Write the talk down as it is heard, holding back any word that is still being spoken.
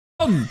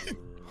Buzz.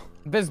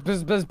 Do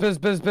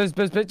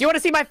you want to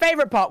see my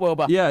favorite part,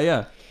 Wilbur?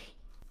 Yeah.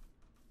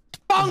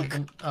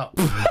 Bonk! Oh.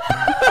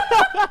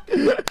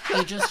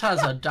 He just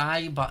has a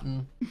die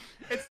button.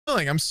 It's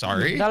annoying. I'm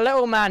sorry. The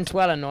little man's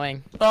well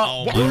annoying.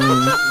 Oh. Okay.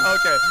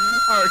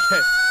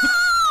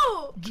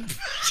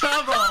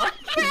 Tubbo!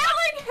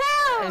 Killing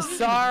hell!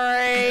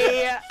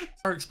 Sorry.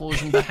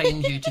 Explosion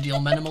behind you to deal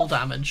minimal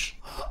damage.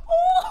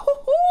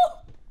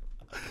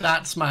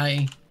 That's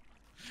my...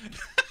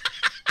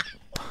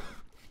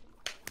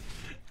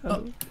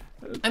 Oh,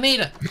 I made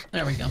it.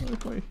 There we go.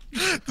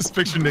 This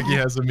picture Nikki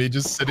has of me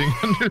just sitting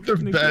under the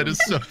bed is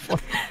so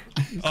funny.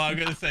 Oh, I'm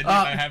gonna send you.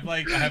 I have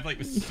like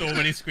so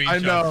many screenshots. I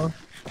know.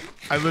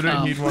 I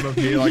literally need one of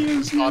me like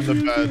just on the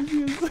bed.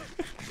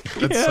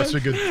 That's such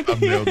a good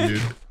thumbnail,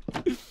 dude.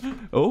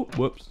 Oh,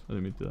 whoops! I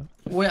didn't mean to do that.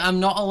 Wait,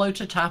 I'm not allowed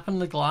to tap in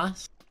the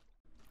glass.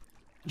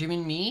 Do you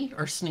mean me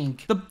or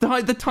Sneak?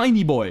 The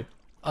tiny boy.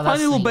 Oh,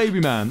 Tiny little Sneak. baby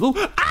man.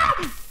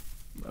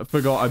 I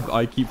forgot.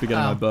 I keep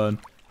forgetting I burn.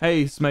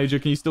 Hey,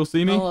 Smager, can you still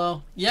see me?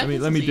 Hello. Yeah.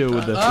 Let me deal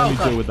with this. Oh, Let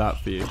me deal with that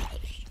for you.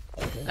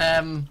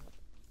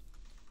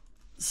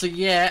 So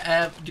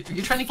yeah,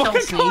 you're trying to kill I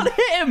Sneak. can't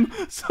hit him.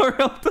 Sorry.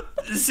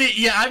 See,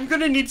 yeah, I'm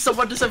gonna need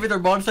someone to send me their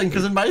mod thing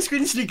because in my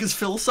screen Sneak is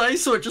full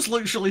size, so it just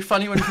looks really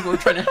funny when people are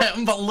trying to hit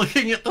him, but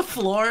looking at the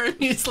floor,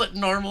 he's like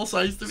normal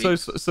size to me.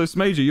 So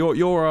Smager,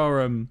 you're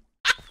our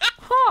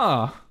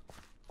Huh.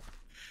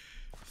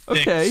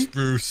 Okay. Thick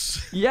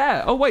spruce.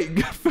 Yeah. Oh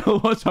wait,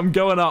 Phil, watch. I'm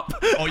going up.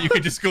 Oh, you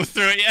could just go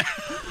through it, yeah.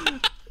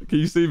 Can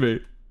you see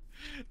me?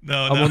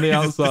 No, I'm on the he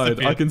just outside. I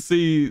disappeared. can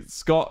see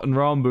Scott and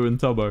Rambo and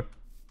Tubbo.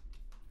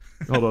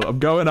 Hold on, I'm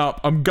going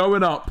up. I'm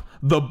going up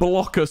the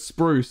blocker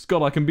spruce.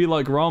 God, I can be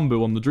like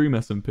Rambo on the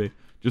DreamSMP,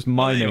 just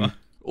mining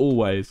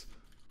always.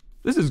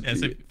 This is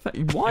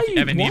why are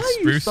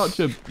you such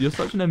an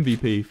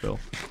MVP, Phil?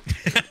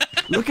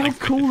 Look how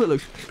cool it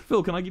looks.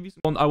 Phil, can I give you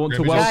some? I want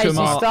to welcome. Guys,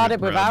 you started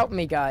without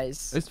me,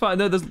 guys. It's fine.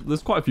 No,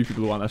 there's quite a few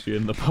people who aren't actually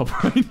in the pub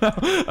right now.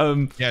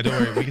 Yeah, don't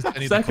worry. We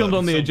can Second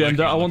on the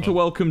agenda, I want to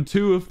welcome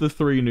 2 of the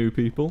 3 new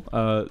people,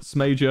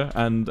 Smager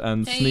and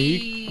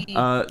Sneak.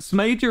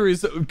 Smager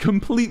is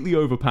completely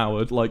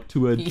overpowered, like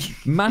to a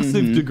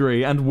massive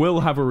degree, and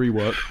will have a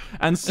rework.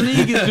 And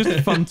Sneak is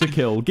just fun to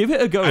kill. Give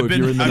it a go if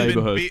you're in the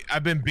neighborhood.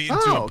 I've been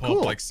beaten to a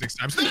pulp like 6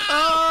 times.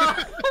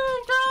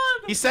 Oh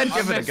god! He said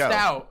give it a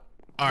go.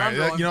 All right, you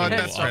know what?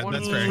 That's fair.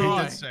 That's fair. He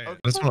did say it. I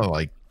just want to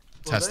like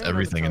test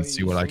everything and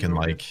see what I can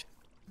like.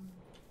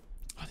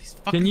 Oh, these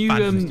Can you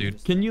phantoms,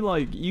 dude. can you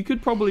like you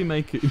could probably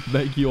make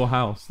your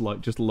house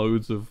like just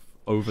loads of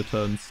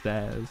overturned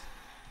stairs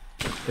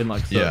in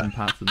like certain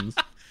patterns.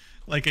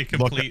 Like a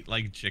complete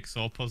like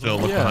jigsaw puzzle.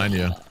 Phil, look behind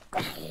you.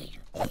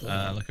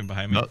 Looking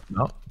behind me.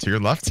 No, to your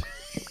left.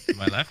 To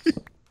my left.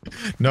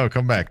 No,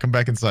 come back. Come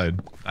back inside.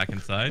 Back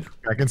inside.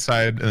 Back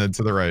inside, and then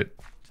to the right.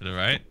 To the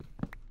right.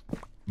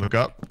 Look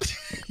up.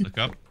 Look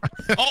up.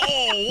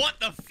 Oh, what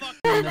the fuck?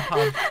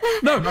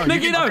 No,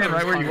 Nikki, no!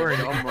 Right where you were.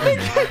 Nikki!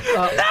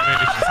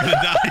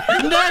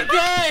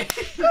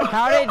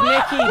 How did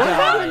Nikki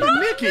die?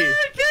 Nikki!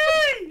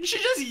 She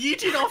just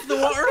yeeted off the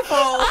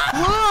waterfall.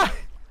 What?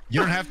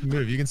 You don't have to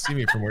move. You can see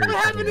me from where you're.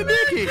 What happened to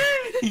Nikki?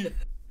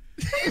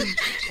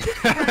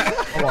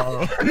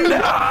 Hello.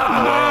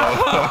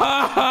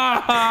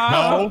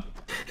 No.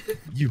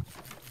 You.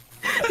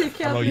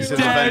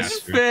 Dead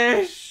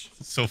fish.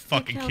 So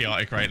fucking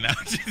chaotic right now.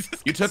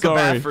 You took a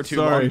bath for too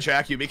long,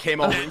 Jack. You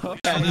became a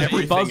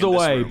Buzz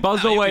away,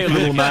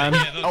 little man.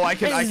 Oh, I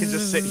can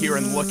just sit here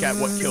and look at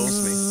what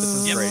kills me. This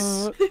is great.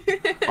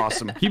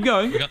 Awesome. Keep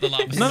going. We got the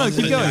lava. No,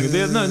 keep going.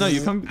 No,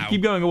 you come.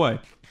 Keep going away.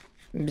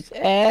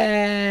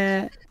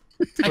 I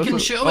can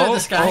show at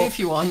this guy if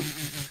you want.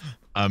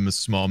 I'm a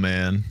small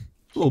man.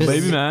 Little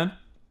baby man.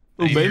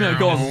 Little baby man,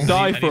 go on,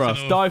 die for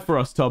us. Die for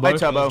us, Tubbo. Hi,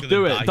 Tubbo.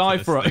 Do it. Die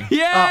for us.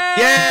 Yeah!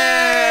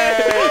 Yay!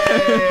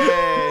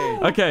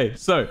 Okay,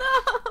 so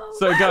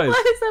guys,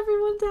 Why is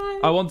everyone dying?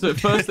 I want to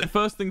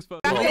first things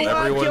first.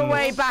 Work your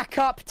way back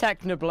up,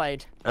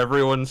 Technoblade.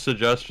 Everyone's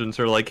suggestions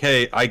are like,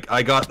 hey,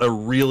 I got a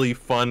really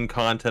fun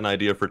content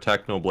idea for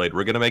Technoblade.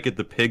 We're gonna make it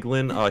the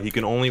Piglin. He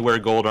can only wear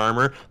gold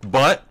armor,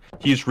 but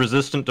he's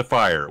resistant to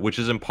fire, which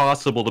is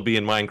impossible to be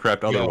in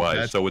Minecraft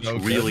otherwise. So it's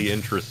really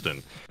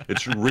interesting.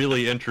 It's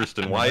really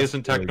interesting. Why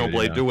isn't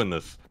Technoblade doing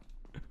this?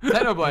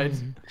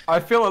 Technoblade, I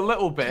feel a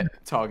little bit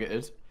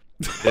targeted.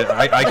 Yeah,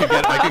 I could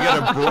get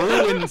a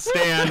brewing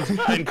stand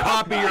and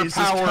copy your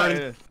power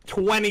in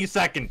 20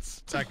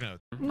 seconds. Techno.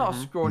 I'm not a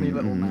scrawny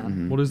little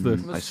man. What is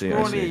this? I'm a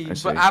scrawny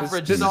but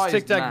average This is sized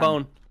Tic Tac man.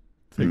 Bone.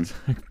 Tic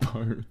Tac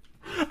Bone.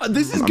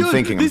 This is good.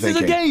 This is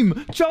a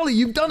game. Charlie,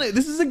 you've done it.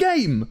 This is a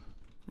game.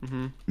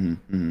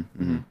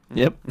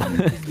 Yep.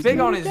 Big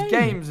on his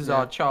games is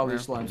our Charlie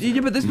Slime.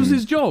 Yeah, but this was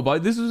his job.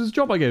 This was his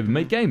job I gave him.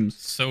 Make games.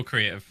 So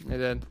creative. It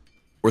did.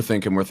 We're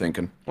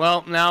thinking.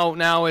 Well, now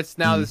this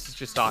is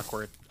just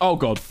awkward. Oh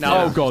god.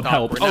 Now Oh god,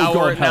 help. Awkward. Oh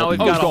god, help. Now we've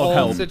Oh got a god, whole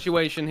help.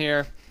 situation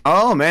here.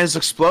 Oh man, it's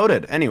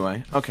exploded.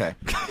 Anyway, okay.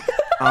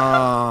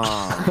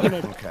 Oh.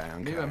 Okay.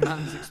 Maybe a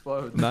man's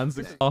explode. Man's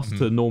glass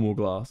to normal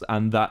glass,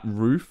 and that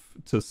roof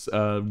to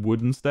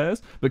wooden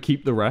stairs, but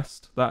keep the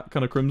rest that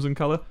kind of crimson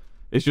color.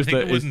 It's just I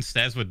think that the wooden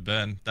stairs would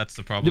burn. That's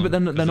the problem. yeah, but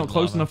then they're not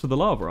close lava. enough to the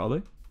lava, are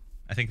they?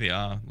 I think they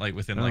are like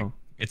within like Oh.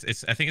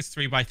 it's I think it's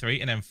 3x3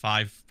 and then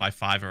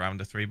 5x5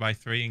 around a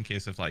 3x3 in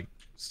case of like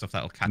stuff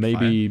that'll catch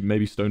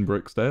Maybe stone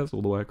brick stairs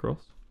all the way across.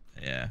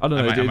 fire. Yeah. I don't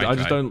know. might I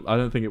just try. don't. I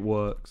don't think it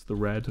works. The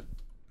red.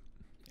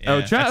 Yeah,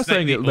 Oh, chat that's is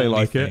saying the they only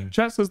like thing. it.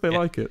 Chat says they Yeah.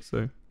 like it.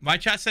 So My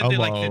chat said they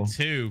liked Hello. it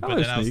too, but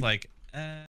Hello, then I was Sneak. like,